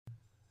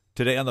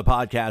Today on the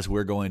podcast,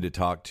 we're going to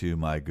talk to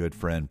my good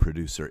friend,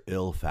 producer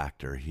iLL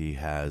Factor. He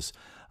has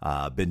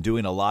been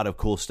doing a lot of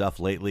cool stuff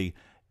lately,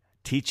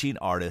 teaching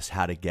artists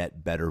how to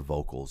get better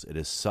vocals. It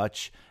is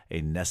such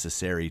a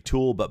necessary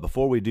tool. But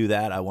before we do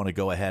that, I want to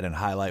go ahead and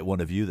highlight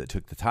one of you that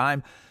took the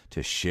time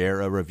to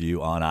share a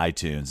review on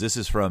iTunes. This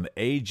is from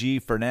A.G.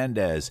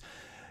 Fernandez.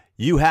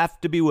 You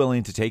have to be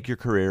willing to take your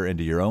career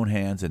into your own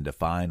hands and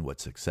define what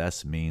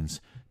success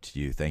means to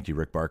you. Thank you,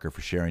 Rick Barker,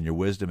 for sharing your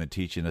wisdom and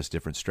teaching us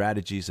different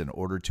strategies in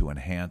order to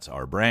enhance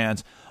our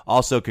brands.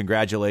 Also,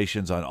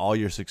 congratulations on all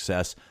your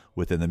success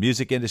within the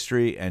music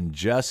industry and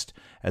just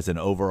as an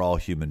overall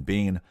human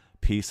being.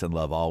 Peace and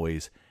love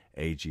always,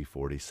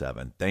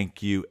 AG47.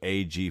 Thank you,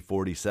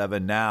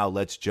 AG47. Now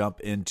let's jump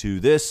into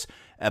this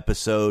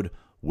episode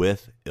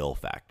with iLL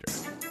Factor.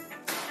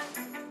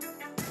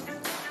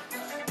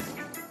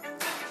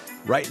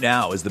 Right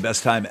now is the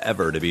best time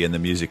ever to be in the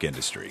music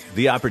industry.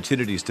 The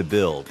opportunities to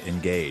build,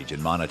 engage,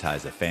 and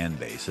monetize a fan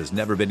base has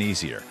never been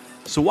easier.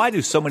 So why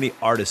do so many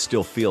artists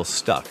still feel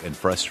stuck and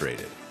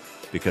frustrated?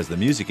 Because the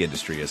music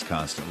industry is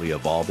constantly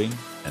evolving,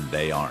 and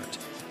they aren't.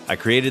 I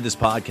created this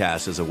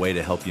podcast as a way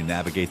to help you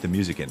navigate the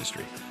music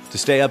industry, to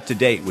stay up to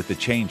date with the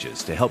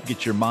changes, to help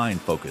get your mind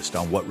focused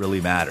on what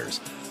really matters.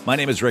 My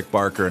name is Rick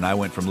Barker, and I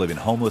went from living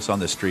homeless on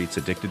the streets,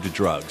 addicted to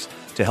drugs,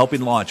 to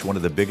helping launch one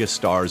of the biggest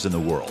stars in the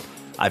world.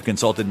 I've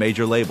consulted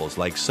major labels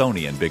like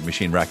Sony and Big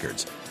Machine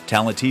Records,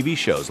 talent TV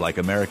shows like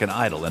American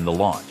Idol and The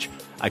Launch.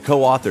 I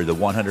co-authored the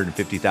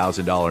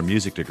 $150,000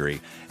 music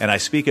degree, and I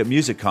speak at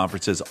music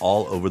conferences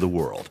all over the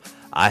world.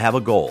 I have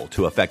a goal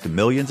to affect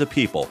millions of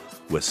people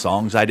with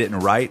songs I didn't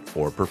write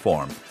or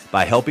perform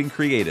by helping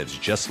creatives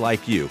just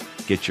like you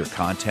get your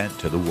content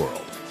to the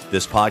world.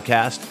 This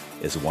podcast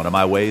is one of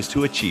my ways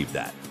to achieve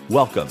that.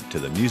 Welcome to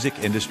the Music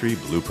Industry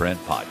Blueprint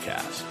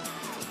Podcast.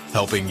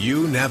 Helping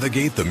you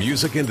navigate the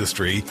music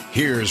industry,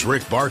 here's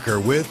Rick Barker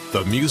with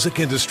the Music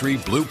Industry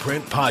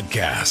Blueprint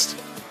Podcast.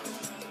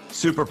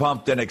 Super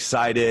pumped and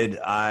excited.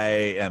 I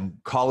am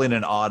calling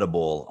an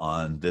audible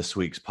on this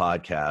week's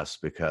podcast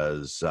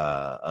because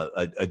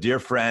a dear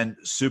friend,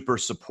 super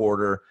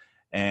supporter,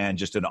 and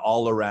just an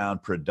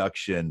all-around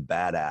production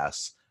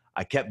badass.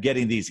 I kept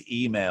getting these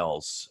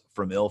emails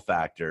from iLL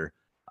Factor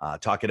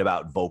talking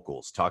about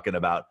vocals, talking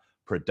about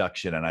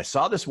production. And I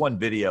saw this one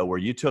video where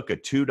you took a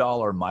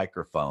 $2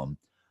 microphone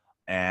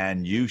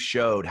and you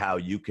showed how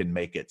you can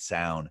make it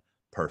sound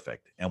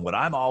perfect. And what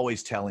I'm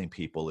always telling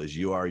people is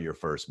you are your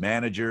first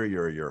manager,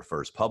 you're your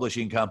first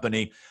publishing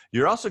company.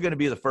 You're also going to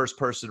be the first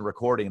person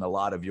recording a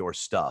lot of your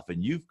stuff.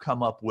 And you've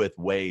come up with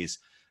ways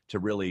to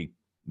really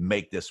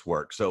make this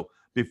work. So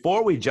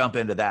before we jump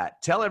into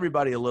that, tell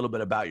everybody a little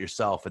bit about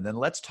yourself, and then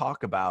let's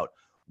talk about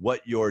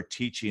what you're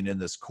teaching in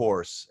this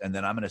course. And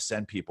then I'm going to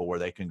send people where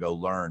they can go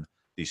learn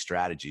these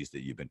strategies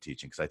that you've been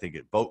teaching, because I think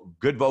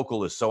good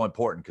vocal is so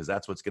important because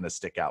that's what's going to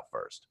stick out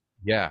first.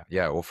 Yeah.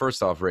 Well,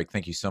 first off, Rick,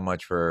 thank you so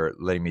much for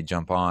letting me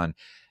jump on.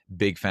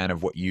 Big fan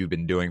of what you've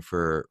been doing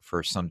for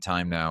some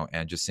time now,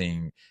 and just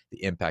seeing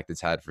the impact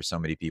it's had for so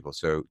many people.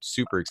 So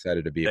super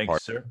excited to be a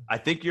part. Thanks, sir. I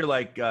think you're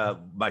like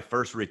my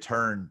first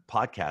return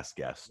podcast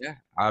guest. Yeah,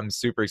 I'm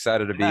super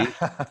excited to be,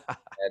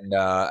 and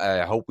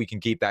I hope we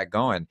can keep that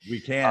going. We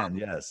can,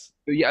 yes.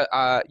 Yeah,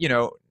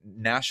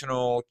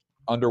 national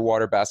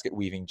underwater basket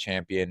weaving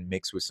champion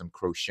mixed with some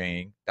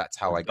crocheting. That's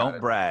how I got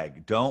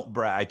it. Don't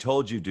brag. I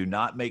told you, do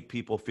not make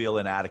people feel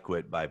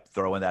inadequate by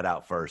throwing that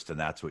out first, and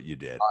that's what you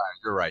did.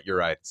 You're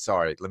right.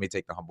 Sorry, let me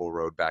take the humble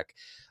road back.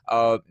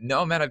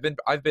 No, man,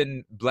 I've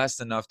been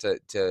blessed enough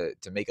to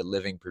make a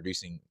living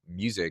producing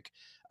music.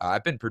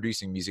 I've been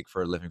producing music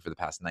for a living for the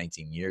past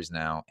 19 years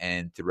now,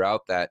 and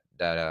throughout that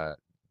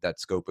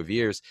scope of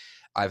years,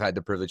 I've had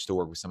the privilege to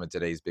work with some of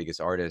today's biggest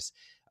artists.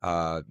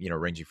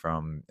 Ranging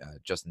from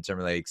Justin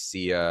Timberlake,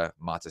 Sia,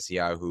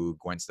 Matasiahu,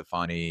 Gwen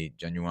Stefani,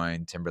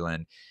 Genuine,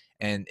 Timberland.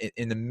 And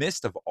in the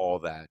midst of all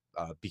that,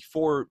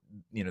 before,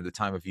 the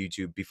time of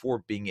YouTube,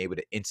 before being able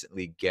to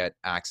instantly get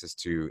access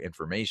to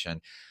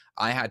information,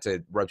 I had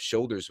to rub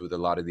shoulders with a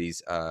lot of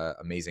these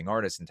amazing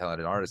artists and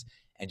talented artists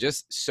and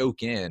just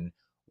soak in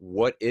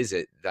what is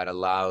it that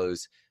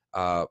allows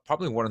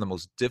probably one of the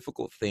most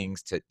difficult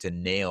things to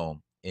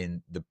nail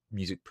in the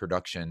music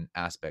production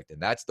aspect.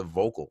 And that's the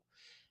vocal.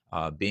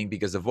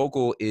 Because the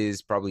vocal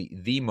is probably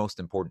the most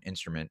important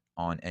instrument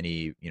on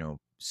any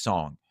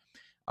song,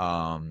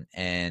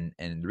 and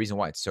the reason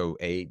why it's so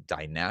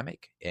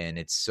dynamic and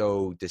it's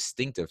so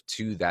distinctive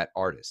to that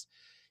artist.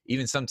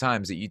 Even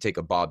sometimes that you take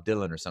a Bob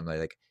Dylan or something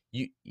like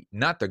you,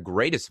 not the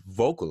greatest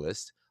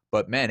vocalist,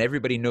 but man,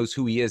 everybody knows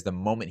who he is the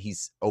moment he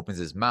opens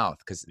his mouth,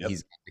 because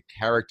the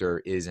character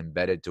is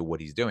embedded to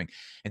what he's doing.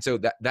 And so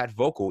that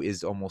vocal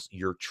is almost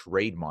your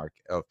trademark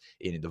of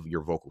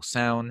your vocal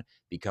sound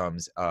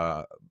becomes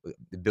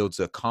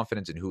builds a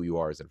confidence in who you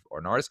are as an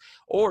artist.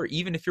 Or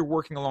even if you're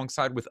working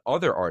alongside with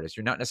other artists,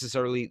 you're not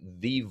necessarily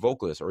the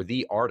vocalist or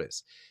the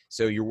artist.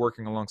 So you're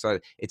working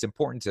alongside. It's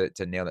important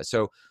to nail that.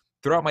 So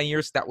throughout my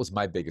years, that was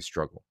my biggest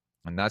struggle.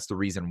 And that's the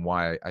reason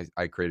why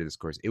I created this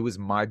course. It was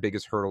my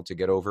biggest hurdle to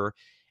get over.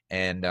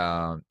 And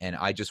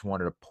I just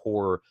wanted to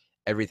pour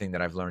everything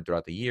that I've learned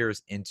throughout the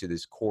years into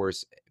this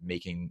course,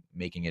 making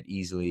it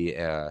easily,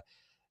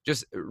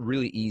 just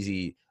really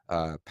easy,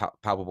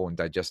 palpable and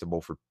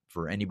digestible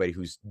for anybody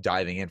who's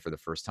diving in for the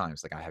first time.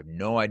 It's like, I have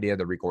no idea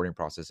the recording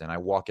process, and I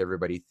walk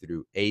everybody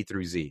through A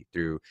through Z.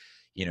 Through,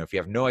 if you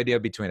have no idea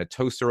between a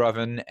toaster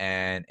oven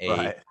and a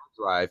Right.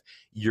 drive,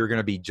 you're going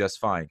to be just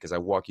fine, because I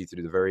walk you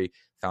through the very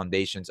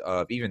foundations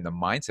of even the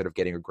mindset of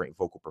getting a great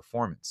vocal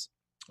performance.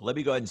 Let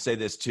me go ahead and say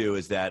this too,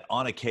 is that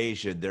on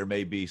occasion there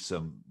may be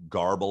some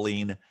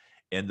garbling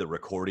in the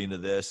recording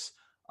of this.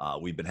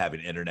 We've been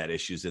having internet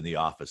issues in the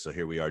office, so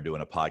here we are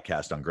doing a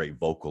podcast on great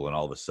vocal, and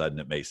all of a sudden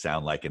it may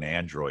sound like an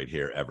Android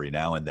here every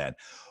now and then.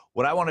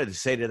 What I wanted to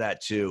say to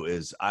that too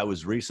is I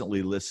was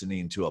recently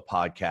listening to a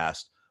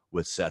podcast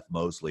with Seth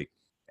Mosley,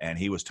 and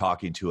he was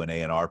talking to an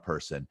A&R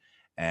person,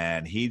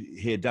 and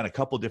he had done a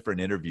couple different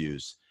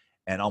interviews,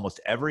 and almost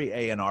every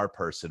A&R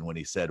person, when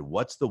he said,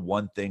 "What's the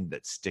one thing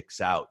that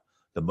sticks out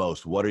the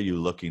most? What are you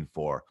looking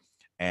for?"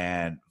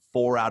 And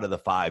 4 out of the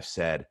 5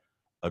 said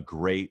a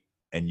great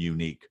and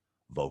unique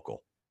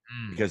vocal,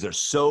 because there's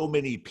so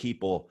many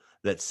people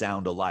that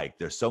sound alike.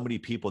 There's so many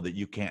people that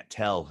you can't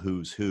tell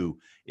who's who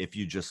if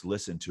you just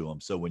listen to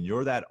them. So when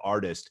you're that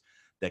artist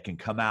that can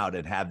come out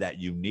and have that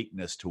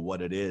uniqueness to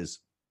what it is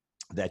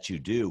that you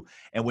do,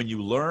 and when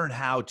you learn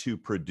how to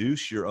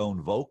produce your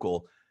own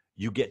vocal,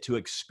 you get to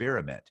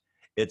experiment.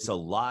 It's a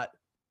lot,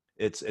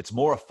 it's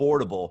more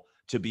affordable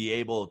to be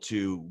able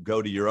to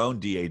go to your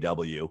own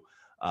DAW,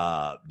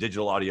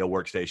 digital audio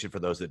workstation, for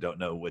those that don't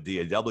know what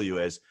DAW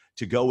is,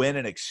 to go in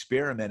and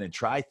experiment and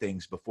try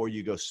things before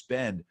you go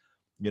spend,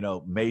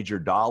 major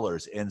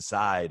dollars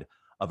inside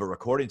of a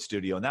recording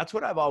studio. And that's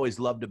what I've always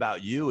loved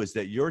about you, is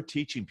that you're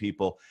teaching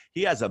people.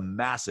 He has a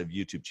massive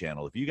YouTube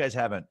channel. If you guys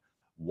haven't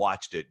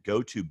watched it,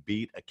 go to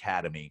Beat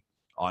Academy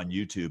on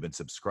YouTube and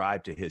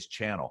subscribe to his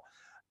channel.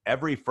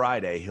 Every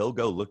Friday, he'll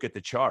go look at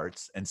the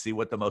charts and see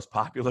what the most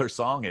popular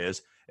song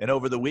is. And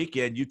over the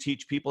weekend, you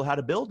teach people how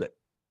to build it.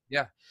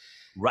 Yeah.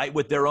 Right,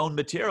 with their own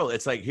material.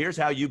 It's like, here's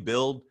how you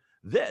build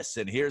this,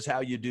 and here's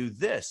how you do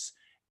this.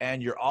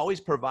 And you're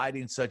always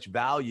providing such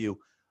value.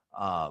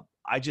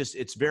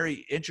 It's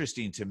very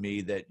interesting to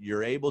me that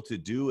you're able to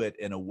do it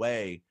in a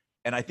way.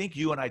 And I think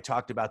you and I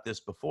talked about this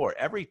before.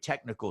 Every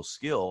technical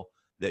skill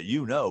that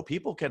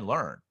people can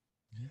learn.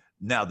 Mm-hmm.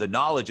 Now, the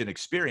knowledge and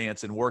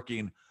experience in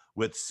working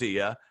with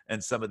Sia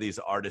and some of these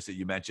artists that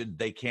you mentioned,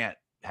 they can't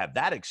have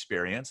that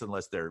experience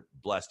unless they're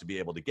blessed to be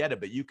able to get it.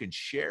 But you can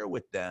share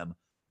with them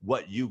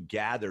what you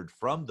gathered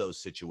from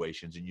those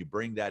situations, and you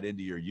bring that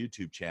into your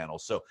YouTube channel.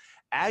 So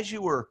as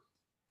you were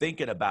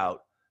thinking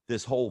about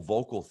this whole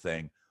vocal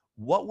thing,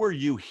 what were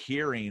you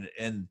hearing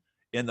in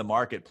the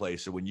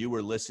marketplace, or when you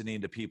were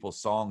listening to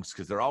people's songs?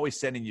 Because they're always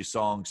sending you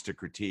songs to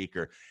critique,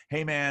 or,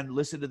 hey man,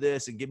 listen to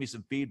this and give me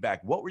some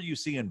feedback. What were you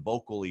seeing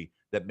vocally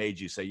that made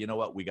you say, you know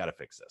what, we got to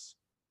fix this?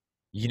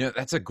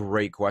 That's a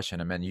great question.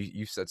 I mean,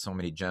 you've said so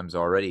many gems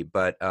already,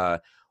 but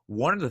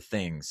one of the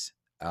things,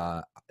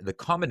 the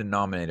common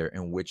denominator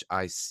in which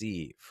I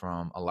see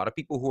from a lot of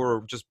people who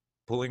are just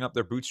pulling up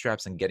their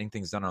bootstraps and getting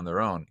things done on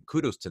their own,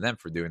 kudos to them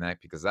for doing that,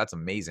 because that's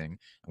amazing,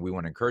 and we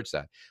want to encourage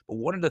that. But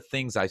one of the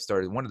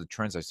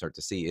trends I start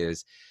to see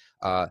is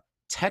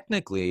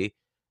technically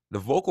the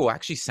vocal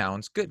actually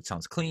sounds good. It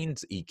sounds clean,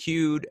 it's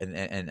EQ'd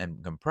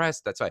and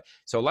compressed. That's right.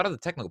 So a lot of the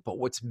technical, but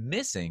what's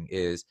missing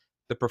is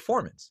the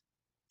performance.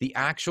 The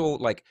actual,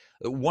 like,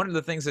 one of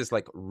the things is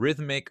like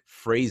rhythmic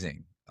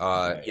phrasing,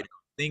 Right.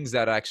 Things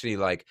that actually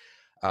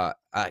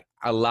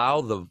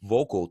allow the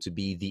vocal to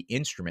be the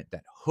instrument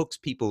that hooks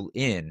people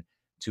in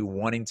to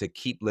wanting to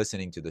keep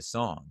listening to the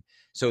song.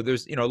 So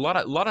there's, a lot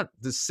of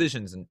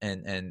decisions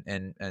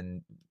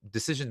and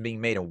decisions being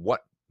made on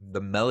what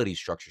the melody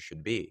structure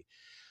should be.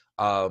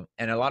 And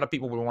a lot of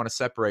people would want to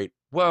separate,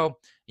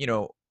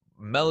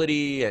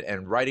 melody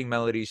and writing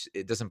melodies,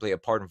 it doesn't play a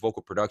part in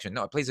vocal production.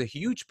 No, it plays a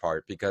huge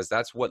part, because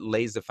that's what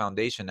lays the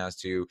foundation as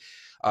to,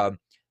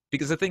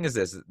 because the thing is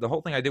this, the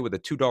whole thing I did with the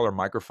 $2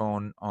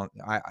 microphone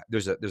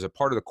there's a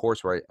part of the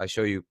course where I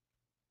show you,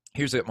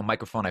 here's a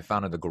microphone I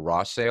found at the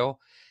garage sale.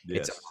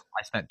 Yes.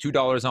 I spent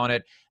 $2 on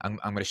it. I'm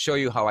going to show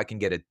you how I can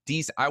get a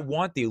decent, I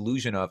want the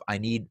illusion of, I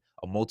need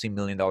a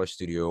multi-million-dollar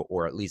studio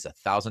or at least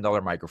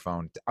 $1,000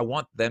 microphone. I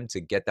want them to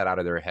get that out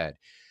of their head.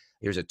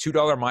 Here's a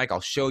 $2 mic. I'll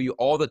show you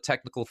all the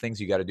technical things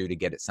you got to do to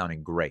get it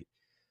sounding great.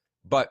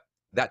 But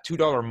that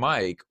 $2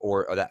 mic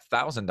or that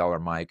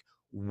 $1,000 mic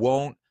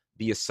won't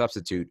be a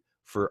substitute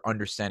for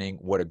understanding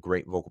what a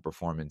great vocal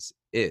performance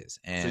is.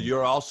 And so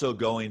you're also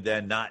going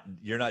then,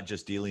 you're not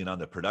just dealing on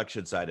the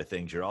production side of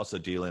things, you're also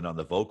dealing on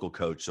the vocal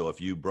coach. So if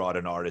you brought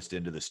an artist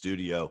into the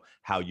studio,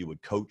 how you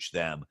would coach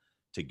them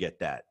to get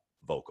that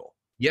vocal.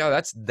 Yeah,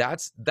 that's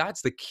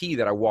the key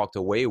that I walked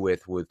away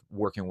with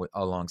working with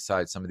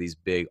alongside some of these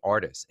big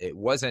artists. It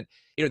wasn't,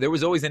 there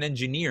was always an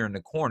engineer in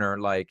the corner,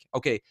 like,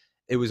 okay,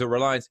 it was a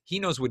reliance. He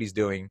knows what he's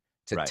doing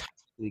to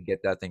technically get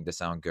that thing to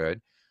sound good.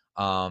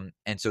 And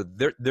so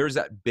there's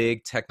that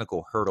big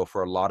technical hurdle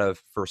for a lot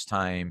of first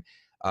time,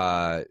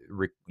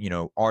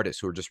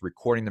 artists who are just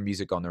recording the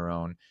music on their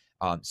own.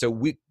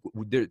 So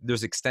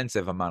there's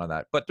extensive amount of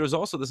that, but there's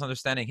also this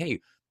understanding, hey,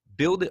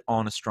 build it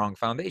on a strong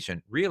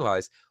foundation.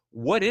 Realize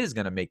what is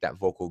going to make that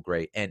vocal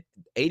great. And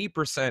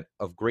 80%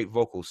 of great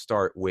vocals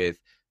start with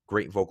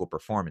great vocal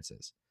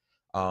performances.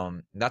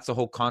 That's the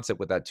whole concept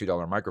with that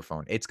 $2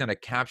 microphone. It's going to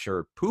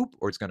capture poop,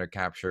 or it's going to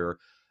capture,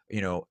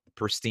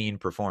 pristine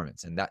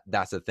performance. And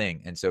that's the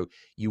thing. And so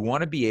you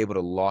want to be able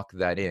to lock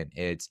that in.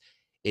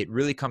 It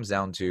really comes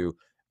down to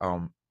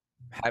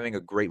having a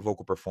great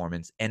vocal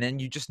performance, and then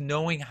you just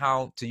knowing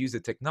how to use the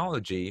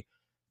technology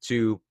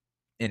to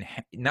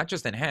not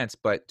just enhance,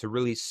 but to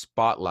really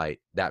spotlight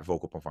that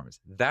vocal performance.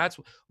 That's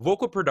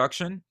vocal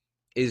production,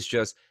 is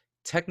just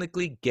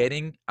technically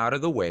getting out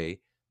of the way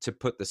to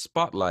put the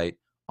spotlight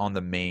on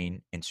the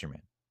main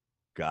instrument.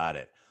 Got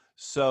it.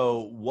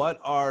 So, what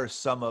are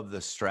some of the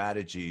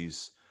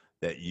strategies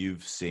that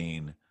you've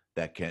seen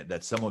that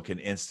someone can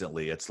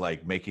instantly? It's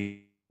like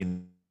making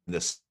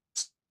this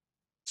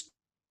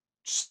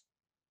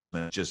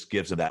just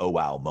gives them that oh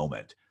wow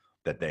moment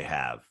that they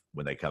have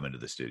when they come into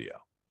the studio.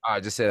 I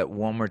just say that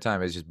one more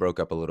time. It just broke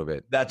up a little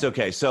bit. That's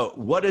okay. So,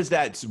 what is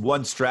that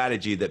one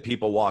strategy that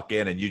people walk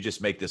in and you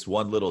just make this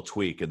one little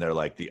tweak and they're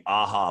like the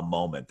aha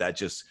moment? That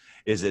just,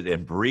 is it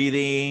in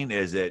breathing?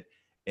 Is it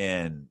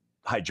in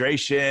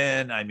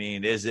hydration? I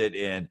mean, is it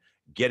in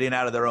getting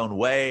out of their own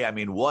way? I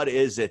mean, what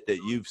is it that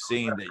you've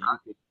seen that you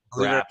could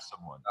grab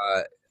someone?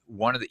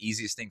 One of the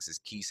easiest things is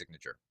key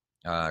signature.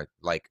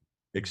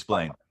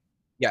 Explain.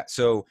 Yeah.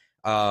 So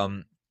a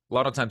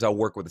lot of times I'll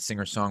work with a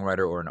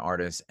singer-songwriter or an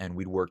artist, and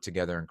we'd work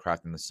together in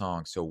crafting the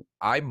song. So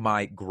I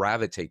might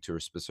gravitate to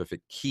a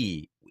specific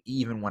key,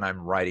 even when I'm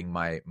writing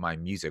my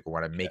music, or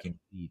when I'm making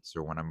beats,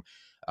 or when I'm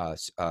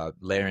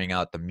layering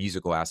out the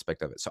musical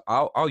aspect of it. So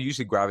I'll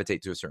usually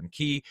gravitate to a certain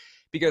key,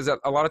 because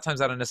a lot of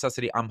times out of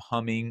necessity, I'm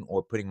humming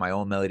or putting my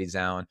own melodies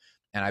down,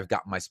 and I've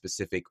got my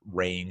specific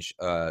range,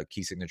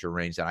 key signature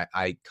range, that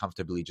I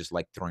comfortably just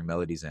like throwing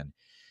melodies in.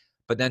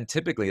 But then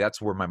typically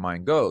that's where my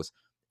mind goes.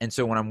 And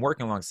so when I'm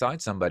working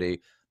alongside somebody,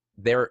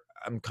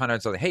 I'm kind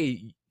of like,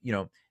 hey,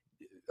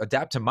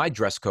 adapt to my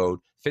dress code,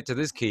 fit to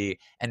this key.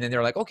 And then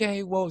they're like,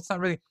 okay, well, it's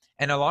not really.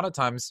 And a lot of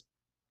times,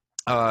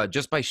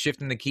 just by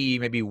shifting the key,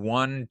 maybe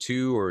 1,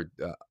 2, or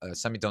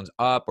semitones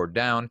up or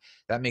down,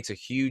 that makes a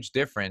huge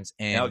difference.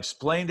 And now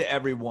explain to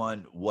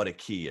everyone what a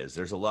key is.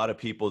 There's a lot of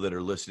people that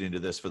are listening to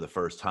this for the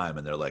first time,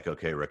 and they're like,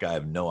 okay, Rick, I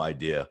have no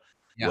idea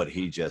what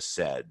he just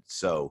said.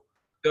 So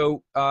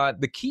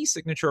the key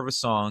signature of a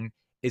song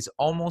is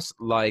almost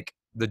like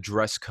the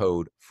dress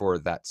code for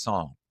that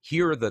song.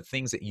 Here are the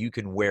things that you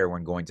can wear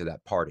when going to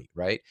that party,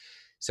 right?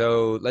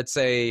 So let's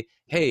say,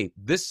 hey,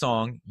 this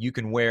song, you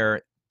can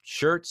wear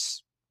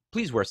shirts,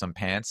 please wear some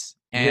pants,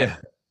 and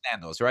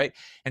sandals, right?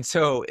 And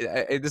so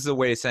this is a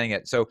way of saying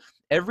it. So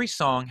every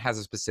song has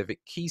a specific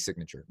key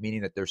signature, meaning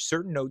that there's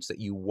certain notes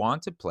that you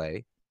want to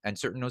play and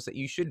certain notes that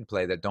you shouldn't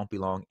play that don't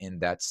belong in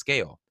that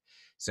scale.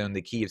 So in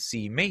the key of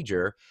C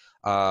major,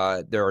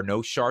 there are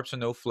no sharps or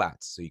no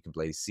flats. So you can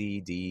play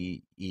C,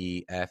 D,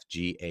 E, F,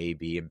 G, A,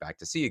 B, and back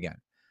to C again.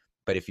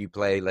 But if you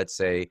play, let's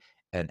say,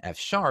 an F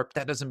sharp,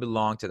 that doesn't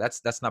belong to,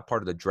 that's not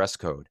part of the dress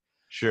code.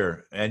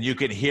 Sure. And you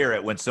can hear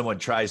it when someone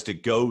tries to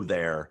go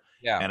there.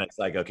 Yeah. And it's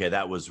like, okay,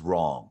 that was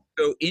wrong.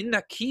 So in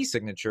that key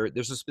signature,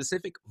 there's a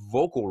specific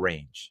vocal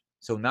range.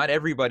 So not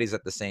everybody's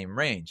at the same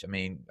range. I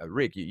mean,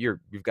 Rick, you've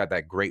got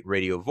that great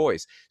radio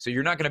voice. So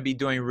you're not going to be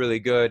doing really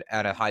good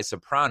at a high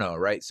soprano,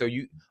 right? So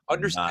you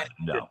understand.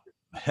 No.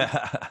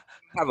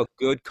 Have a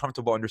good,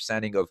 comfortable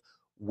understanding of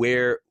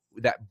where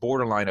that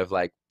borderline of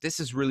like, this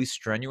is really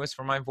strenuous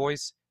for my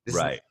voice. This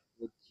is a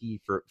good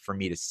key for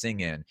me to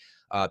sing in,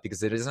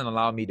 because it doesn't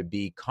allow me to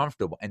be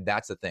comfortable. And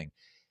that's the thing.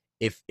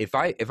 If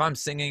I'm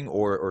singing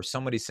or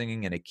somebody's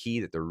singing in a key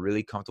that they're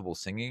really comfortable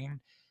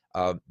singing,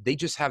 they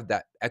just have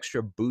that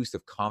extra boost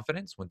of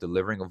confidence when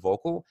delivering a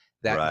vocal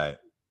that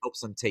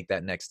helps them take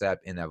that next step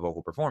in that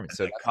vocal performance.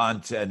 So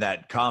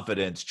that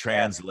confidence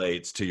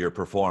translates to your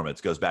performance.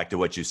 Goes back to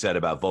what you said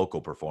about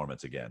vocal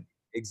performance again.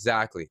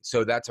 Exactly.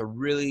 So that's a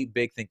really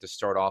big thing to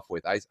start off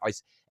with. And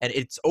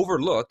it's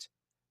overlooked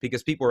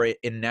because people are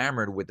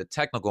enamored with the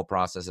technical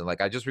process and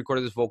like, I just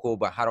recorded this vocal,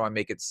 but how do I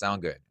make it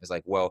sound good? It's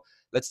like, well,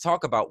 let's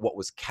talk about what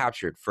was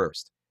captured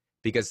first,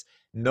 because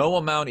no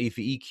amount of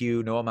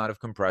EQ, no amount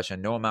of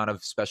compression, no amount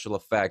of special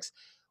effects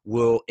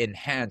will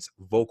enhance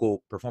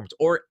vocal performance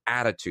or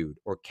attitude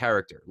or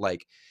character.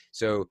 Like,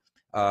 so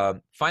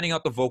finding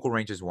out the vocal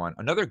range is one.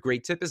 Another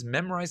great tip is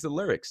memorize the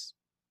lyrics.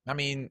 I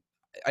mean,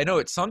 I know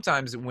it's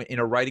sometimes in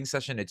a writing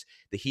session, it's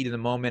the heat of the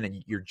moment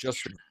and you're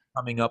just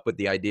coming up with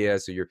the idea.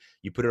 So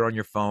you put it on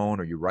your phone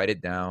or you write it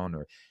down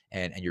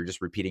and you're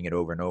just repeating it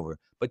over and over.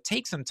 But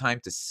take some time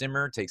to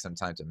simmer, take some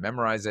time to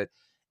memorize it,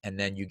 and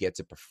then you get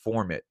to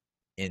perform it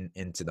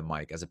into the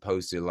mic, as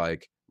opposed to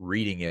like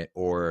reading it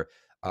or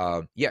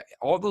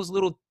all these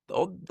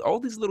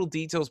little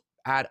details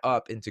add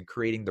up into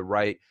creating the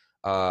right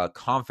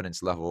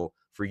confidence level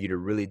for you to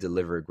really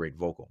deliver a great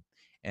vocal.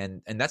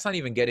 And that's not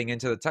even getting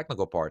into the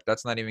technical part.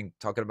 That's not even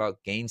talking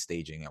about gain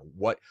staging.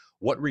 What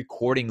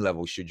recording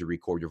level should you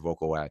record your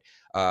vocal at?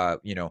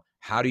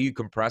 How do you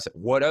compress it?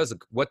 What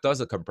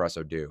does a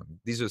compressor do?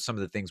 These are some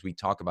of the things we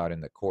talk about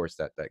in the course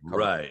that cover.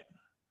 Right.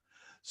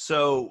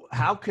 So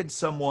how could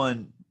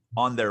someone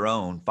on their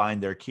own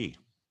find their key?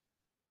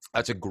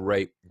 That's a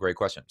great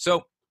question.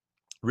 So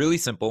really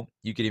simple.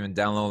 You could even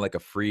download like a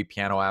free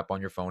piano app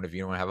on your phone if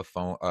you don't have a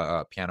phone,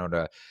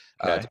 piano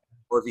Okay.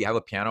 or if you have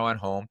a piano at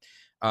home.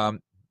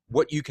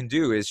 What you can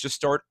do is just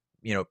start,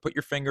 put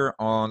your finger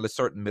on, let's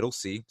start middle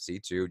C,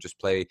 C2, just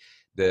play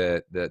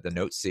the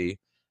note C,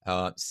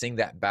 sing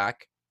that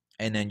back,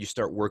 and then you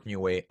start working your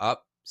way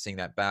up, sing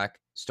that back,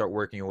 start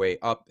working your way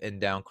up and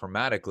down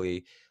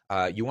chromatically.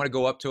 You want to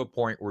go up to a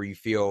point where you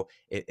feel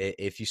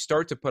if you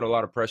start to put a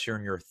lot of pressure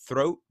in your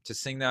throat to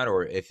sing that,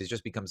 or if it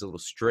just becomes a little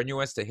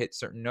strenuous to hit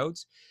certain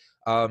notes,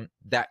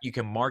 that you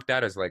can mark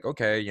that as like,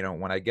 okay,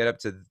 when I get up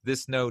to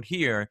this note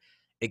here,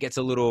 it gets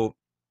a little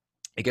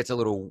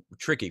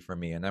tricky for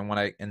me. And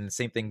then and the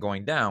same thing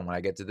going down, when I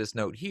get to this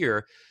note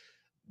here,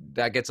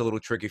 that gets a little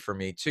tricky for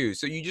me too.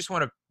 So you just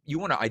want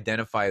to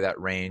identify that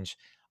range,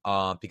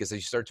 because as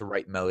you start to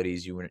write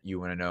melodies, you want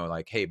to know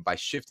like, hey, by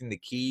shifting the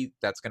key,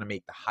 that's going to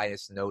make the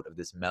highest note of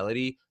this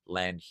melody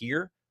land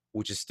here,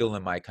 which is still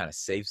in my kind of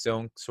safe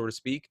zone, so to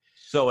speak.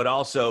 So it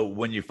also,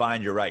 when you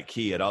find your right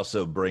key, it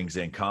also brings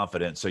in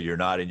confidence. So you're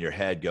not in your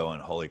head going,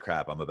 holy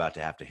crap, I'm about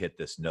to have to hit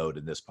this note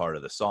in this part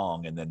of the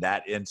song. And then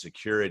that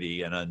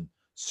insecurity and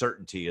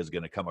uncertainty is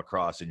going to come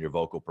across in your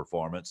vocal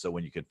performance. So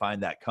when you can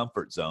find that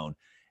comfort zone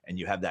and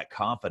you have that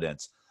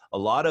confidence, a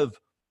lot of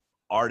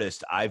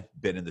artists I've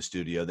been in the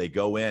studio, they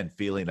go in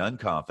feeling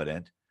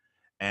unconfident.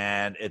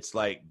 And it's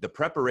like the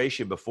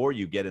preparation before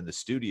you get in the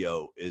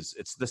studio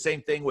it's the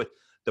same thing with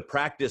the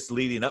practice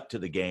leading up to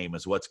the game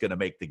is what's going to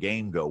make the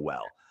game go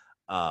well.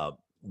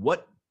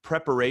 What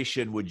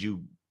preparation would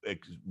you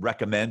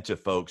recommend to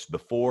folks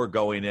before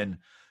going in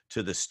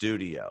to the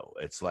studio?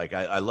 It's like,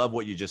 I love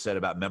what you just said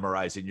about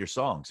memorizing your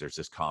songs. There's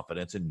this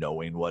confidence in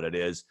knowing what it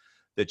is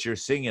that you're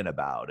singing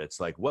about. It's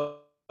like,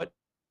 what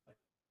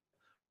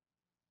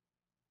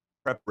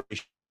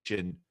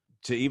preparation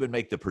to even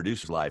make the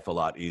producer's life a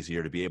lot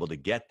easier to be able to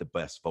get the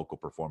best vocal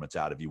performance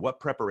out of you? What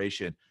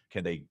preparation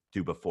can they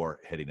do before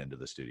heading into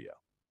the studio?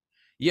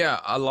 Yeah,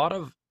 a lot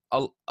of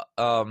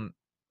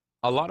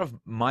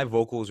my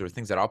vocals or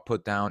things that I'll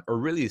put down are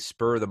really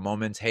spur of the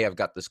moment. Hey, I've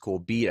got this cool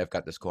beat, I've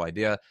got this cool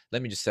idea.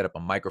 Let me just set up a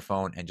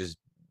microphone and just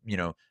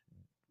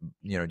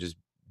just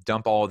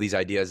dump all these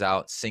ideas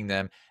out, sing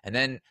them, and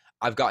then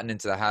I've gotten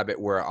into the habit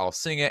where I'll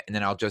sing it and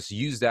then I'll just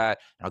use that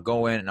and I'll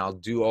go in and I'll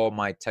do all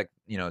my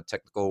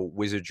technical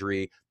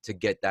wizardry to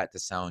get that to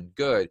sound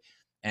good.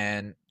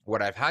 And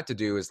what I've had to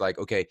do is like,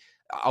 okay,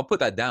 I'll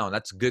put that down.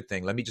 That's a good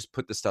thing. Let me just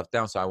put the stuff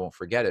down so I won't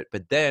forget it.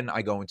 But then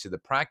I go into the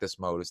practice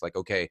mode. It's like,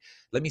 okay,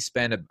 let me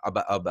spend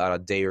about a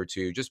day or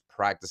two just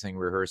practicing,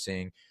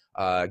 rehearsing,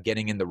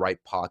 getting in the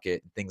right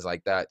pocket, things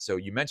like that. So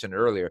you mentioned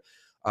earlier,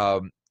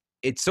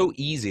 it's so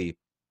easy.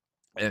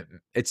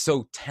 It's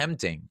so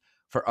tempting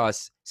for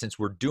us, since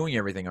we're doing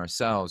everything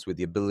ourselves with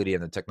the ability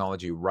and the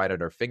technology right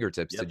at our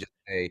fingertips, to just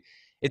say,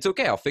 it's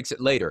okay, I'll fix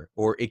it later,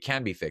 or it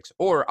can be fixed,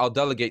 or I'll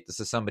delegate this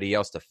to somebody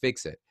else to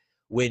fix it.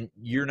 When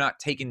you're not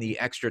taking the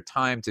extra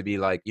time to be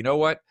like, you know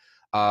what,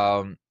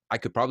 I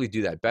could probably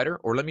do that better,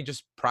 or let me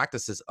just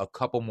practice this a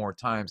couple more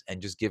times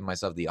and just give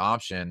myself the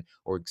option,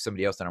 or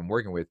somebody else that I'm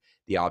working with,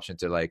 the option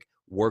to like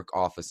work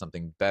off of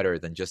something better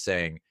than just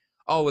saying,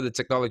 oh, well, the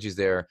technology's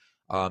there.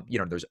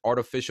 There's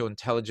artificial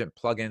intelligent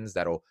plugins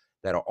that'll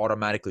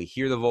automatically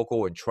hear the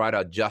vocal and try to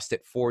adjust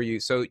it for you.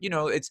 So,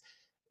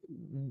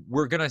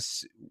 we're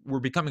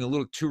becoming a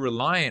little too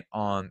reliant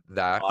on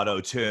that. Auto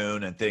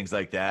tune and things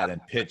like that,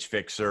 and pitch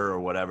fixer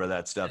or whatever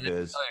that stuff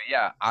is.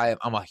 Yeah,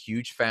 I'm a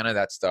huge fan of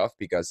that stuff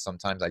because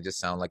sometimes I just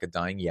sound like a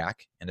dying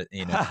yak, and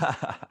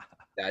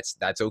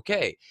that's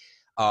okay.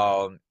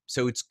 So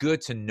it's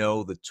good to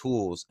know the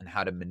tools and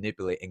how to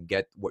manipulate and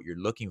get what you're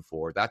looking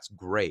for. That's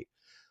great.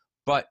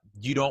 But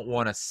you don't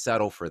want to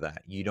settle for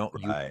that. You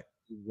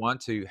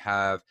want to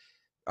have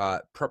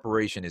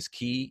preparation is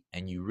key,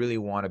 and you really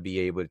want to be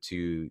able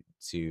to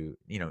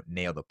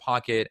nail the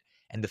pocket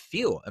and the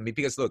feel. I mean,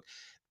 because look,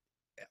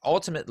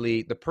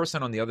 ultimately the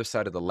person on the other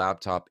side of the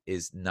laptop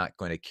is not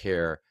going to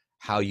care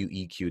how you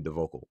EQ the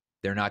vocal.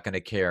 They're not going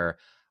to care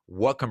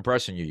what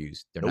compression you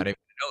use. They're not even going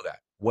to know that.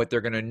 What they're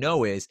going to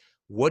know is,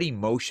 what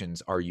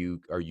emotions are you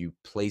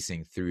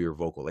placing through your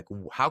vocal? Like,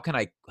 how am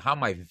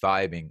I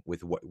vibing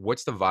with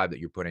what's the vibe that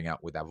you're putting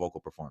out with that vocal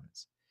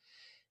performance?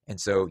 And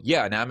so,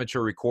 yeah, an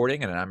amateur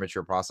recording and an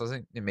amateur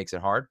processing, it makes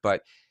it hard.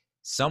 But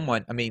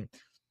if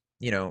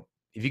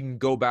you can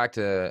go back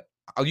to,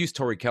 I'll use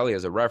Tori Kelly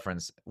as a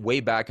reference. Way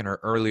back in her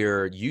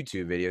earlier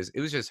YouTube videos,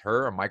 it was just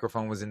her. A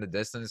microphone was in the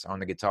distance on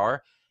the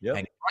guitar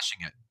and crushing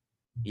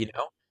it,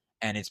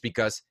 And it's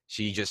because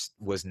she just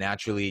was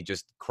naturally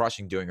just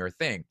crushing, doing her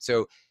thing.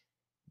 So,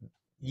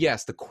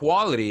 yes, the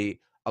quality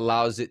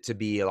allows it to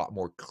be a lot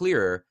more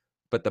clear,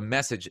 but the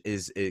message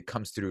it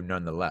comes through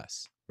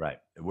nonetheless. Right.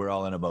 We're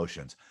all in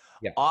emotions.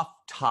 Yeah. Off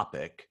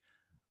topic,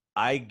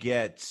 I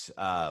get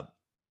a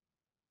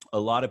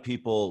lot of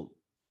people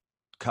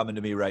coming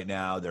to me right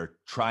now. They're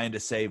trying to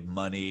save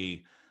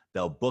money.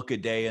 They'll book a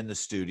day in the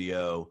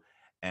studio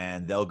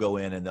and they'll go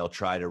in and they'll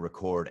try to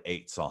record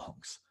 8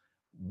 songs.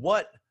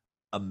 What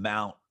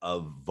amount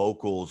of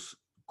vocals,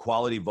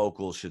 quality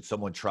vocals, should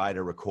someone try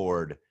to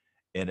record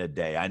in a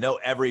day? I know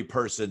every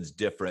person's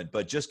different,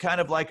 but just kind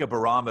of like a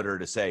barometer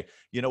to say,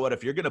 you know what,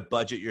 if you're going to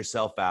budget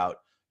yourself out,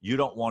 you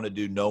don't want to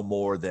do no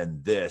more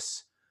than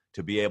this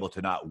to be able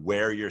to not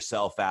wear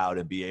yourself out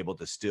and be able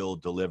to still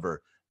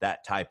deliver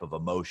that type of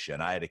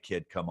emotion. I had a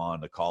kid come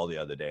on the call the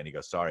other day and he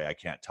goes, sorry, I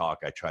can't talk.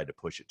 I tried to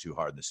push it too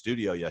hard in the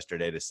studio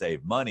yesterday to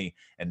save money.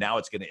 And now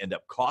it's going to end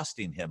up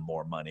costing him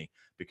more money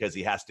because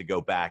he has to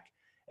go back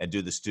and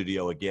do the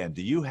studio again.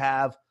 Do you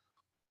have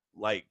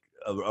like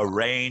a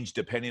range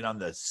depending on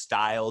the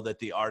style that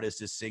the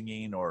artist is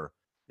singing, or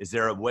is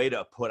there a way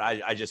to put,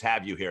 I just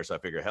have you here. So I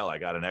figure, hell, I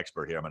got an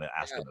expert here. I'm going to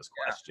ask him this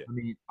question. I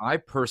mean, I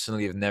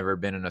personally have never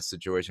been in a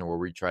situation where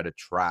we try to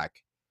track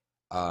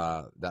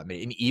that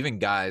many. And even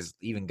guys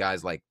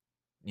like,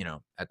 you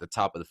know, at the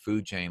top of the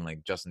food chain,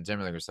 like Justin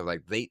Timberlake or stuff,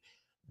 like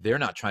they're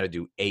not trying to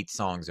do 8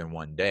 songs in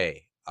one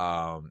day.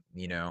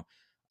 You know,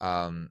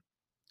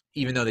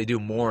 even though they do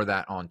more of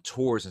that on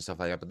tours and stuff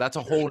like that, but that's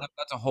a whole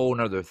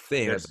nother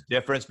thing. There's a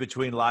difference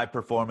between live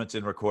performance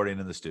and recording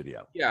in the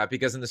studio. Yeah,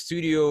 because in the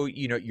studio,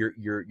 you know,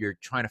 you're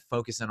trying to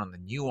focus in on the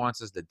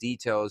nuances, the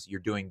details. You're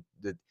doing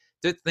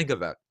think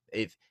of it.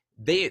 If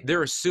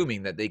they're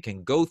assuming that they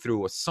can go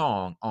through a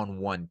song on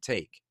one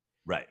take.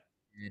 Right.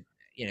 And,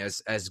 you know,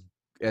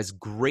 as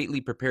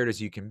greatly prepared as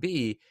you can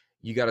be,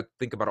 you got to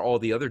think about all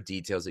the other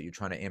details that you're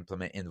trying to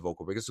implement in the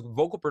vocal, because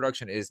vocal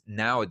production is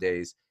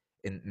nowadays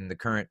in the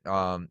current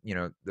you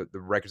know, the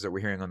records that we're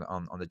hearing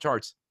on the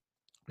charts.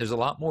 There's a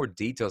lot more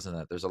details in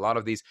that. There's a lot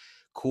of these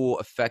cool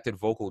affected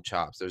vocal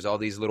chops. There's all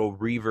these little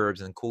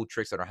reverbs and cool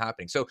tricks that are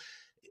happening. So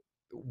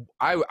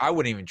I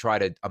wouldn't even try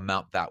to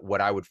amount that.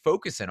 What I would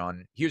focus in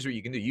on, here's what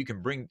you can do. You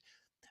can bring,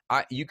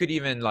 you could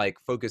even like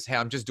focus, hey,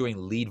 I'm just doing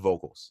lead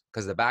vocals,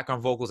 because the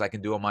background vocals I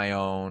can do on my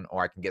own,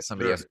 or I can get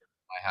somebody else in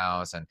my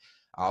house and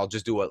I'll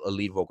just do a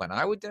lead vocal. And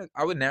I would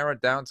narrow it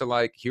down to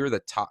like, here are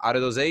the top, out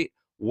of those 8,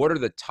 what are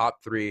the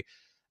top 3?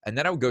 And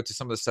then I would go to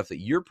some of the stuff that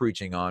you're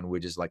preaching on,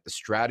 which is like the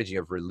strategy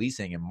of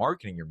releasing and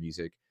marketing your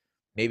music.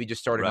 Maybe just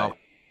starting off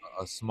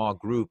a small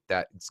group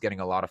that's getting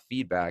a lot of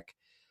feedback,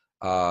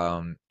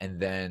 and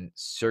then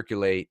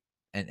circulate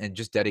and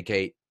just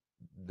dedicate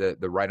the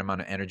right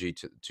amount of energy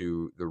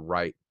to the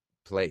right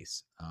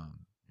place.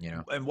 You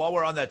know. And while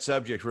we're on that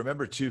subject,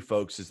 remember too,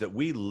 folks, is that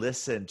we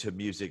listen to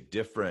music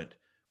different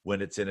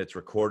when it's in its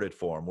recorded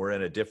form. We're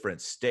in a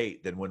different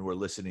state than when we're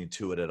listening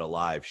to it at a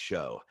live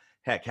show.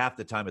 Heck, half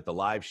the time at the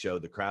live show,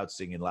 the crowd's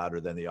singing louder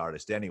than the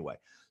artist anyway.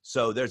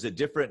 So there's a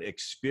different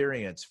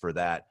experience for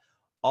that.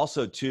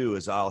 Also, too,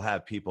 is I'll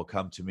have people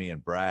come to me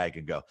and brag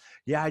and go,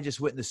 yeah, I just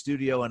went in the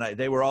studio and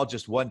they were all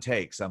just one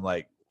takes. I'm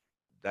like,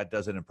 that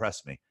doesn't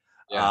impress me.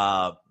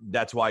 Yeah.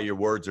 That's why your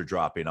words are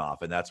dropping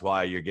off. And that's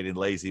why you're getting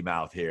lazy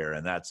mouth here.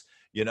 And that's,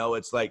 you know,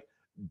 it's like,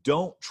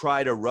 don't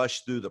try to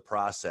rush through the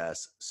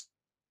process,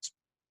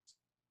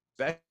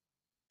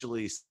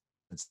 especially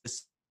since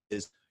this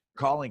is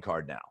calling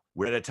card now.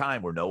 We're at a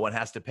time where no one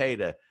has to pay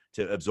to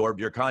absorb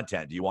your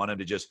content. Do you want them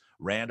to just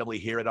randomly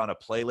hear it on a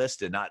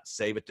playlist and not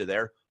save it to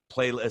their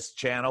playlist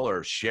channel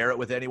or share it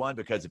with anyone?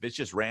 Because if it's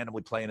just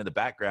randomly playing in the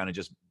background and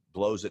just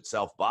blows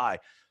itself by,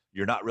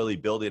 you're not really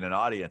building an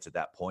audience at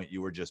that point.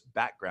 You were just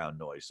background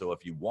noise. So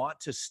if you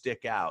want to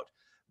stick out,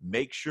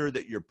 make sure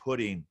that you're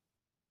putting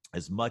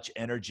as much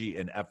energy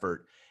and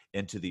effort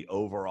into the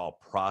overall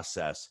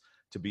process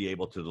to be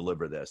able to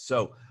deliver this.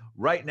 So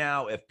right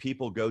now, if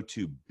people go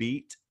to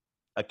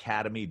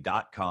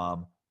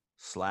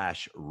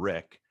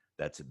beatacademy.com/Rick,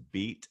 that's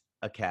Beat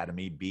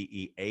Academy,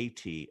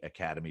 BEAT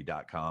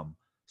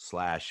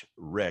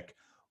Academy.com/Rick,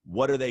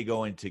 what are they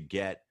going to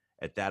get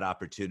at that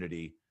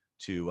opportunity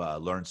to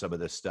learn some of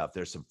this stuff?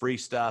 There's some free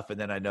stuff, and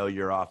then I know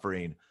you're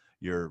offering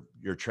your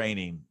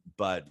training,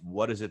 but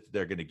what is it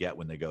they're going to get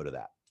when they go to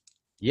that?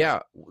 Yeah,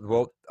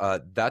 well,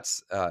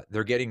 that's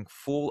they're getting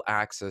full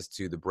access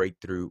to the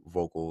Breakthrough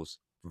vocal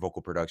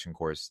production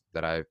course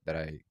that I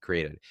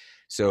created.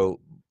 So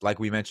like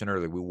we mentioned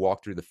earlier, we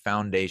walk through the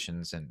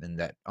foundations and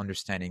that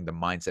understanding the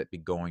mindset be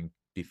going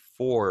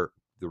before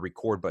the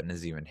record button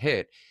is even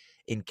hit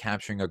in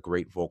capturing a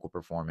great vocal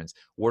performance.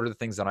 What are the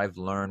things that I've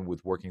learned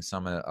with working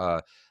some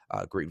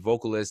great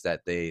vocalists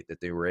that they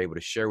were able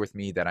to share with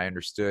me, that I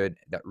understood,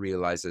 that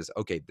realizes,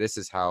 okay, this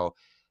is how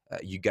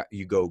you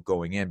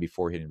going in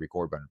before hitting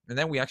record button. And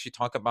then we actually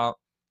talk about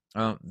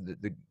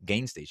the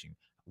gain staging,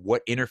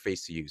 what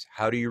interface to use,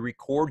 how do you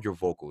record your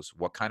vocals,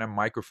 what kind of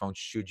microphone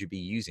should you be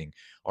using,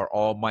 are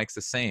all mics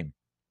the same,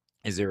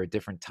 is there a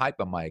different type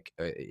of mic,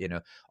 you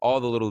know,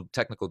 all the little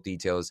technical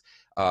details.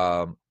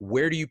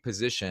 Where do you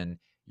position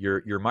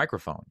your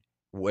microphone?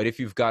 What if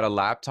you've got a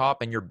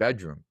laptop in your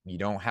bedroom? You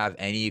don't have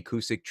any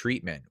acoustic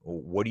treatment.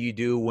 What do you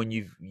do when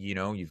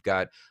you've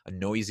got a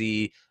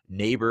noisy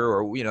neighbor,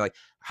 or like,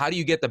 how do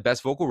you get the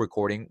best vocal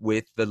recording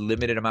with the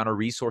limited amount of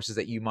resources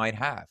that you might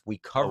have? We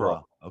Oh, cover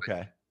wow.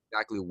 Okay.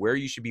 exactly where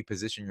you should be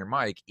positioning your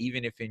mic,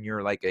 even if in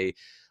your like a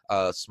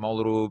small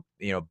little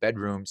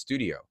bedroom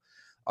studio.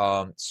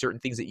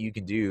 Certain things that you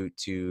can do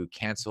to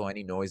cancel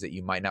any noise that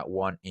you might not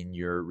want in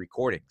your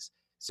recordings.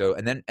 So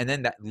and then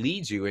that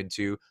leads you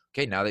into,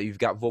 okay, now that you've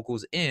got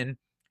vocals in,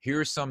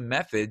 here are some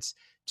methods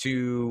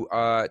to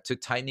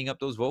tightening up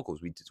those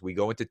vocals. We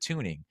go into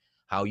tuning,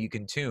 how you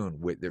can tune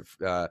with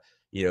the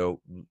you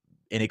know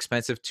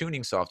inexpensive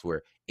tuning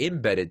software,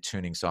 embedded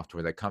tuning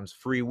software that comes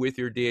free with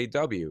your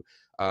DAW,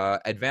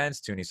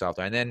 advanced tuning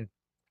software, and then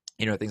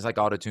things like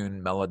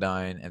Autotune,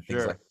 Melodyne, and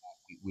things like Sure.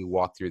 that. We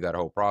walk through that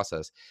whole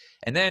process,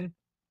 and then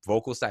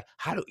vocal style.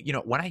 How do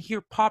when I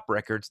hear pop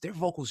records, their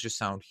vocals just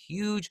sound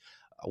huge.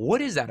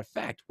 What is that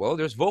effect? Well,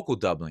 there's vocal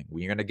doubling.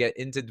 We're going to get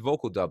into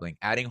vocal doubling,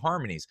 adding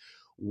harmonies.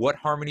 What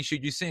harmony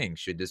should you sing?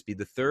 Should this be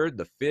the third,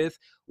 the fifth?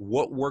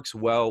 What works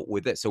well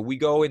with it? So we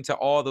go into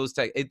all those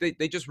they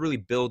just really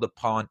build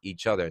upon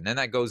each other, and then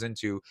that goes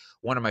into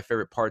one of my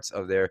favorite parts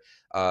of the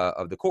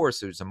course.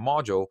 There's a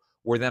module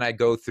where then I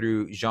go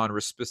through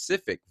genre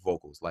specific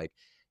vocals, like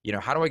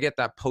how do I get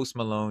that Post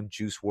Malone,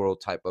 Juice World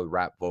type of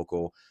rap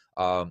vocal,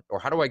 or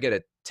how do I get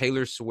a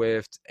Taylor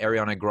Swift,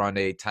 Ariana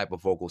Grande type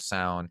of vocal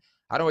sound?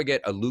 How do I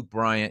get a Luke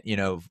Bryant,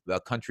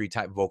 a country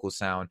type vocal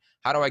sound?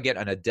 How do I get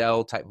an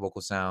Adele type vocal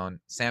sound?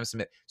 Sam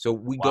Smith. So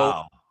we go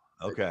Wow.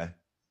 Okay.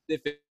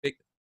 specific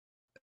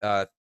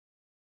uh,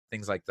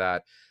 things like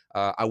that.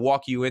 I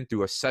walk you in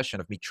through a session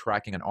of me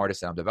tracking an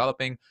artist that I'm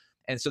developing.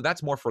 And so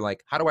that's more for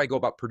like, how do I go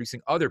about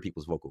producing other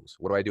people's vocals?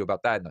 What do I do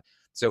about that?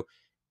 So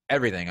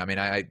everything. I mean,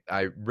 I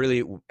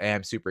really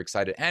am super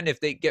excited. And if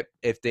they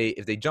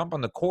jump on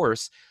the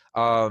course,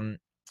 through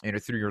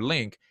your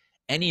link,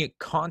 any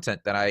content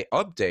that I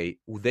update,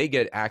 they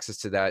get access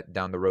to that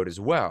down the road as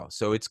well.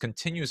 So it's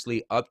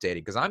continuously updated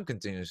because I'm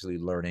continuously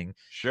learning, and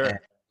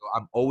Sure.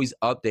 I'm always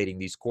updating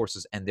these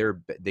courses, and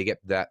they get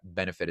that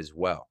benefit as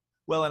well.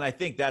 Well, and I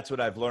think that's what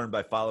I've learned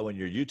by following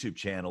your YouTube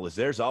channel is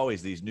there's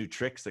always these new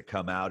tricks that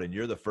come out, and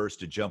you're the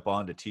first to jump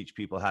on to teach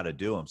people how to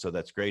do them. So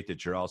that's great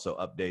that you're also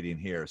updating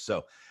here.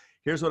 So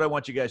here's what I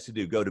want you guys to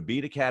do. Go to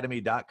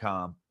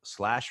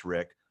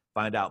beatacademy.com/Rick,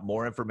 find out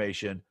more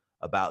information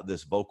about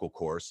this vocal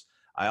course.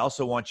 I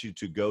also want you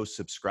to go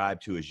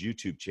subscribe to his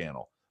YouTube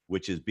channel,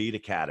 which is Beat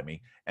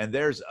Academy. And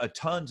there's a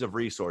tons of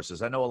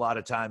resources. I know a lot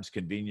of times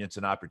convenience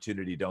and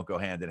opportunity don't go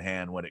hand in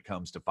hand when it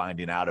comes to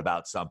finding out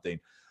about something,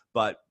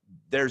 but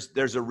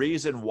there's a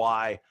reason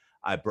why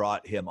I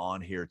brought him on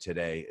here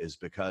today is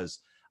because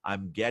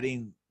I'm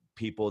getting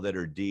people that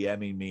are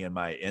DMing me in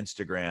my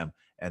Instagram,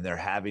 and they're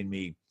having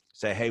me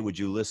say, hey, would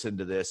you listen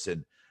to this?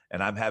 And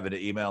I'm having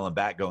to email them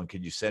back going,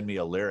 can you send me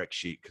a lyric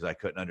sheet? Because I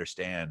couldn't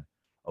understand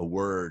a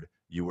word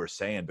you were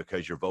saying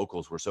because your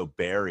vocals were so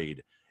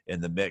buried in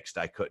the mix.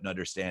 I couldn't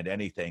understand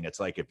anything. It's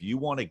like, if you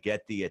want to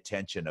get the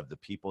attention of the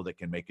people that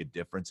can make a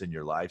difference in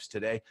your lives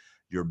today,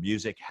 your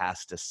music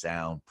has to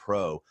sound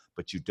pro,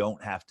 but you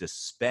don't have to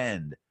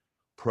spend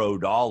pro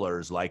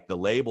dollars like the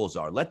labels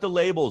are. Let the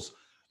labels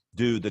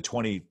do the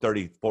 $20,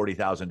 $30,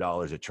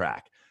 $40,000 a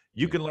track.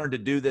 You can learn to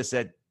do this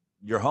at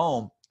your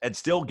home and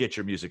still get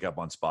your music up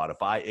on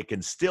Spotify. It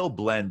can still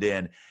blend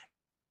in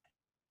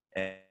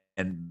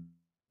and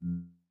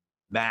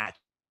match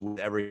with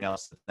everything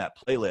else in that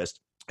playlist.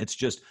 It's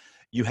just,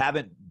 you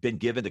haven't been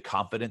given the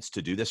confidence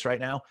to do this right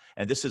now.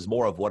 And this is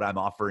more of what I'm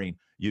offering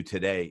you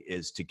today,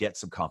 is to get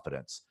some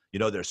confidence.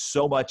 There's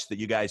so much that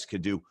you guys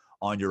can do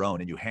on your own,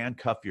 and you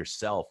handcuff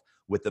yourself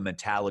with the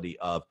mentality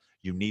of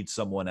you need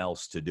someone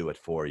else to do it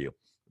for you.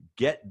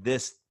 Get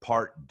this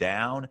part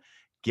down,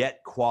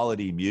 get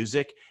quality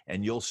music,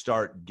 and you'll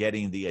start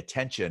getting the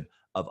attention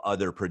of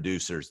other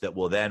producers that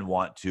will then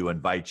want to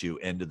invite you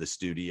into the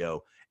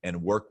studio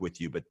and work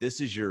with you. But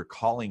this is your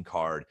calling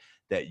card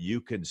that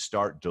you can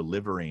start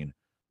delivering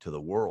to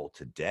the world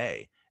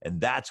today.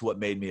 And that's what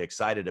made me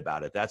excited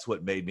about it. That's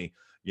what made me,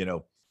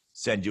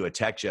 send you a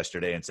text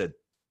yesterday and said,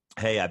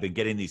 hey, I've been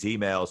getting these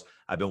emails.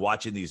 I've been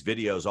watching these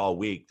videos all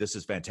week. This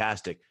is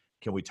fantastic.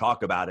 Can we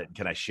talk about it? And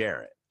can I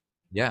share it?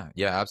 Yeah,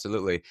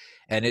 absolutely.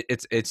 And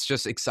it's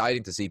just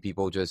exciting to see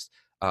people just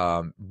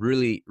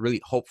really,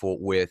 really hopeful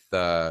with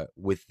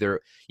their,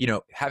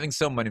 having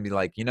someone be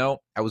like,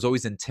 I was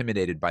always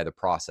intimidated by the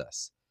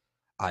process.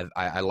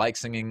 I like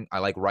singing, I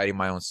like writing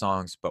my own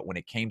songs, but when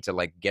it came to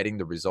like getting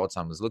the results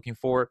I was looking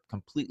for,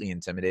 completely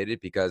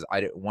intimidated because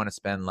I didn't want to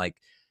spend like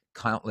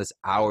countless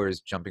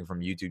hours jumping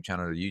from YouTube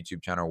channel to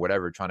YouTube channel or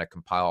whatever, trying to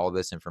compile all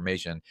this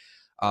information.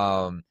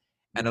 And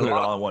Put it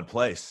all in one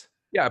place.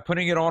 Yeah,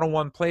 putting it all in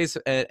one place.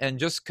 And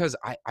just because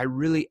I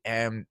really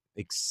am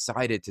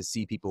excited to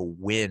see people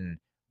win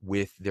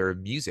with their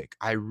music.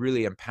 I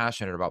really am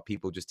passionate about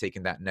people just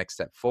taking that next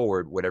step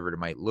forward, whatever it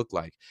might look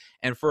like.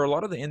 And for a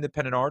lot of the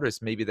independent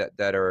artists, maybe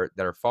that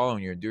are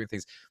following you and doing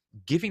things,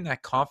 giving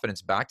that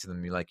confidence back to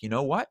them, be like, you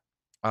know what?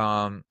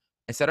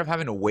 instead of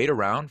having to wait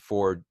around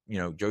for,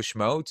 Joe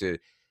Schmo to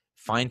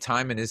find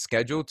time in his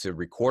schedule to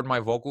record my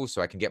vocals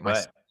so I can get my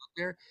Right. stuff out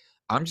there,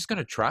 I'm just going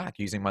to track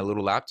using my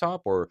little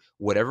laptop or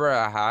whatever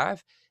I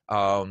have.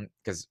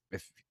 Because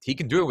if he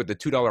can do it with the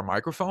 $2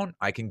 microphone,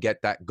 I can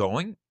get that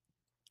going.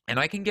 And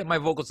I can get my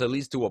vocals at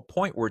least to a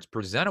point where it's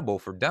presentable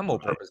for demo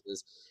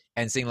purposes,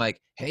 and saying like,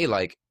 hey,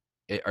 like,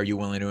 are you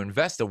willing to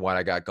invest in what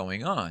I got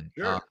going on?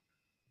 Sure.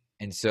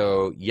 And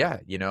so, yeah,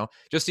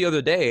 just the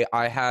other day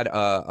I had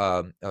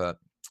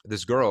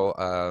this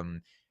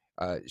girl,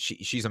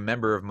 she's a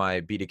member of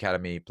my Beat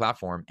Academy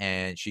platform,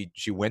 and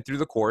she went through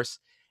the course,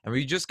 and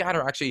we just got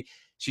her, actually,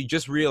 she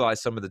just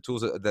realized some of the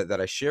tools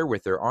that I share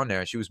with her on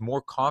there. She was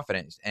more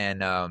confident,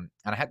 and I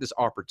had this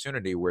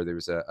opportunity where there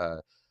was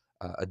a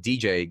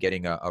DJ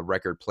getting a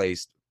record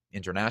placed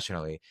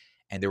internationally,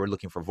 and they were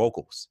looking for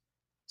vocals.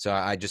 So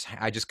I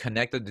just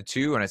connected the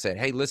two, and I said,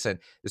 hey, listen,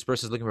 this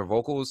person's looking for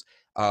vocals.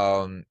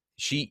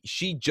 She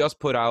just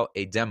put out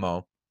a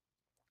demo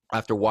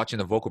after watching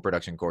the vocal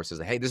production course. Says,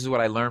 hey, this is what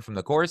I learned from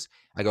the course.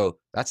 I go,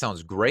 that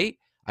sounds great.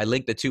 I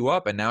linked the two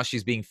up, and now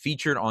she's being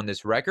featured on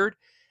this record,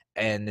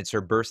 and it's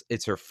her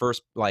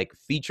first like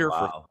feature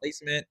for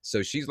placement.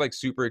 So she's like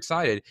super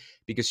excited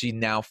because she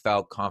now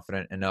felt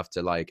confident enough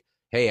to like,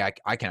 hey,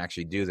 I can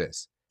actually do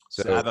this.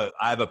 So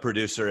I have a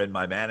producer in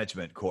my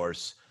management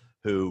course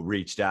who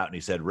reached out and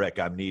he said, Rick,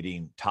 I'm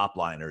needing top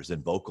liners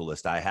and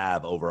vocalists. I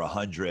have over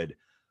 100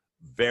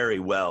 very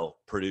well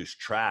produced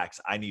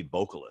tracks. I need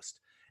vocalists.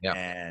 Yeah.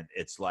 And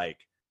it's like,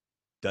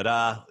 there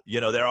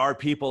are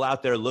people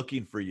out there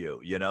looking for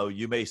you.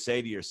 You may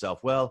say to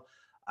yourself, well,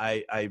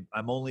 I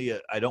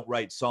don't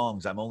write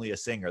songs. I'm only a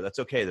singer. That's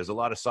okay. There's a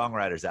lot of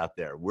songwriters out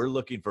there. We're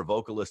looking for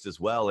vocalists as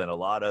well in a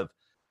lot of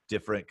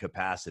different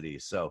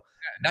capacities. So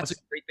that's a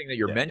great thing that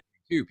you're mentioning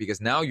too, because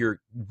now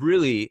you're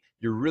really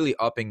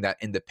upping that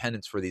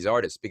independence for these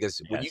artists,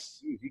 because when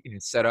you can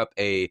set up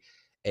a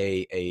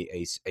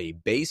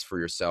base for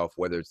yourself,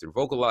 whether it's through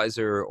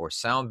Vocalizer or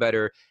Sound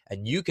Better,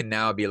 and you can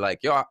now be like,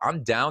 yo,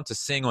 I'm down to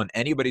sing on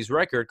anybody's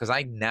record because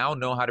I now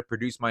know how to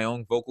produce my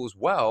own vocals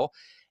well.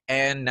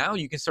 And now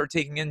you can start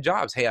taking in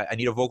jobs. Hey, I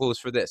need a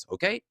vocalist for this.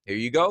 Okay, here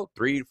you go,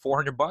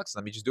 $300-$400.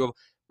 Let me just do it.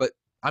 But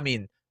I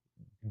mean,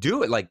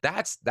 do it. Like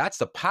that's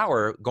the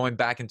power going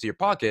back into your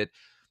pocket.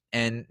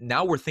 And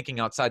now we're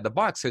thinking outside the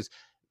box, because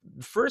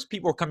first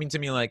people are coming to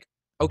me like,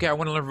 okay, I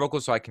want to learn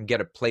vocals so I can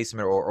get a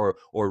placement or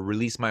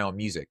release my own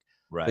music.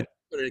 Right. But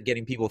started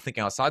getting people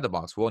thinking outside the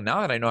box. Well,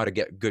 now that I know how to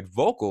get good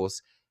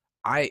vocals,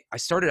 I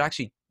started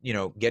actually,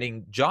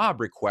 getting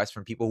job requests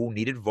from people who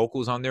needed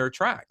vocals on their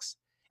tracks.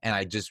 And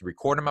I just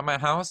record them at my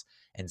house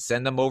and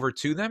send them over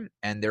to them.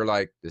 And they're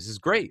like, this is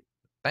great.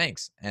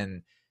 Thanks.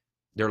 And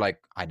they're like,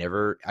 I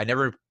never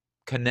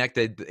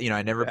connected,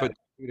 I never put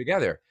two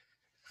together.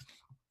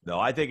 No,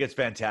 I think it's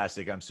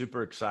fantastic. I'm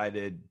super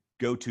excited.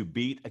 Go to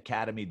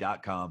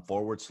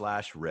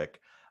beatacademy.com/Rick.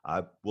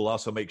 We'll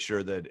also make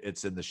sure that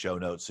it's in the show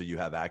notes so you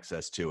have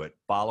access to it.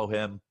 Follow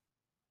him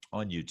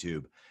on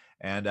YouTube.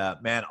 And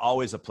man,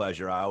 always a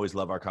pleasure. I always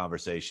love our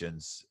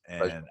conversations,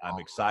 and I'm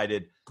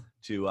excited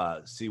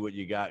to see what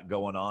you got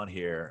going on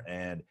here.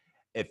 And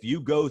if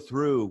you go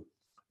through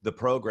the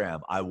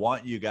program, I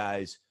want you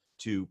guys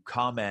to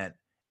comment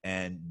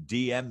and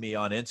DM me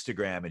on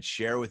Instagram and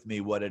share with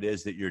me what it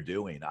is that you're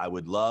doing. I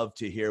would love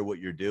to hear what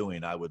you're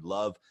doing. I would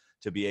love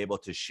to be able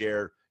to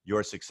share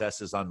your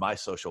successes on my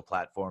social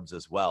platforms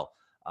as well.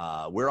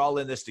 We're all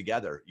in this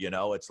together.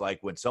 It's like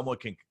when someone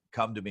can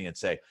come to me and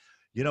say,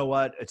 you know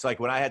what? It's like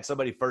when I had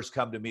somebody first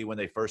come to me when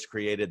they first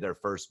created their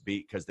first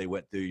beat, because they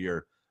went through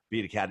your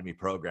Beat Academy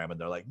program, and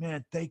they're like,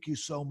 man, thank you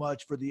so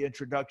much for the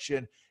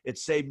introduction. It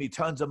saved me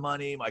tons of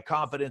money. My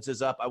confidence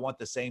is up. I want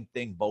the same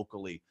thing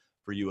vocally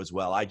for you as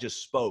well. I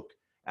just spoke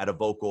at a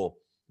vocal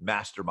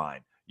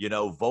mastermind.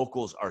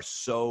 Vocals are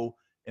so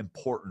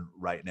important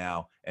right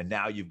now, and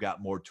now you've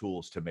got more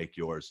tools to make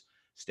yours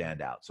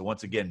stand out. So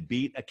once again,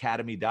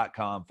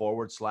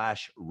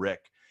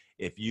 beatacademy.com/Rick.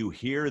 If you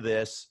hear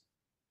this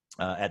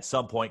at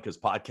some point, because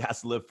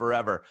podcasts live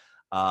forever,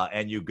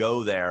 and you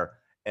go there,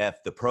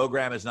 if the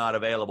program is not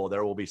available,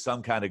 there will be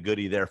some kind of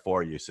goodie there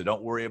for you. So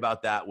don't worry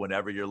about that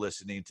whenever you're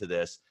listening to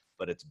this,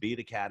 but it's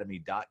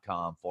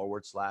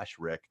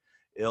beatacademy.com/Rick.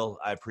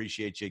 I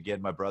appreciate you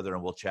again, my brother,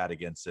 and we'll chat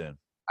again soon.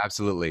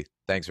 Absolutely.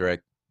 Thanks,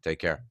 Rick. Take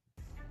care.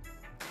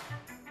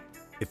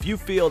 If you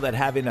feel that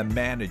having a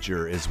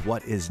manager is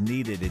what is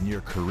needed in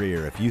your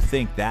career, if you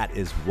think that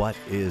is what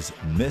is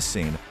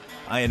missing,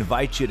 I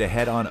invite you to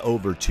head on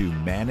over to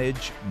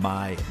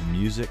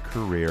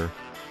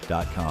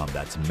managemymusiccareer.com.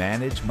 That's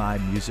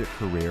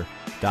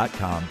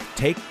managemymusiccareer.com.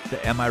 Take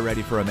the Am I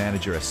Ready for a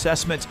Manager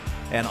assessment,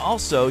 and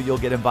also you'll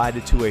get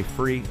invited to a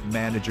free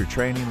manager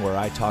training where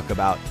I talk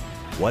about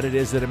what it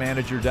is that a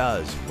manager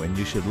does, when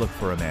you should look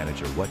for a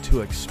manager, what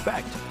to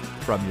expect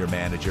from your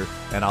manager,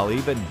 and I'll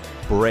even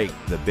break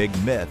the big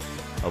myth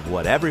of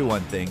what everyone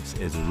thinks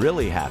is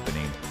really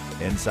happening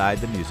inside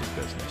the music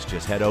business.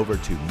 Just head over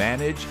to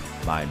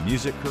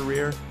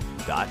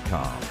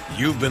managemymusiccareer.com.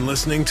 You've been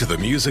listening to the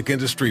Music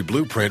Industry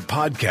Blueprint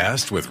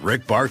podcast with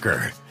Rick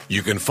Barker.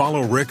 You can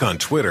follow Rick on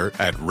Twitter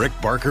at Rick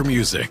Barker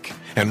Music.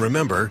 And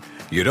remember,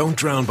 you don't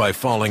drown by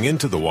falling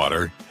into the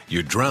water,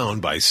 you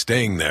drown by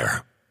staying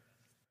there.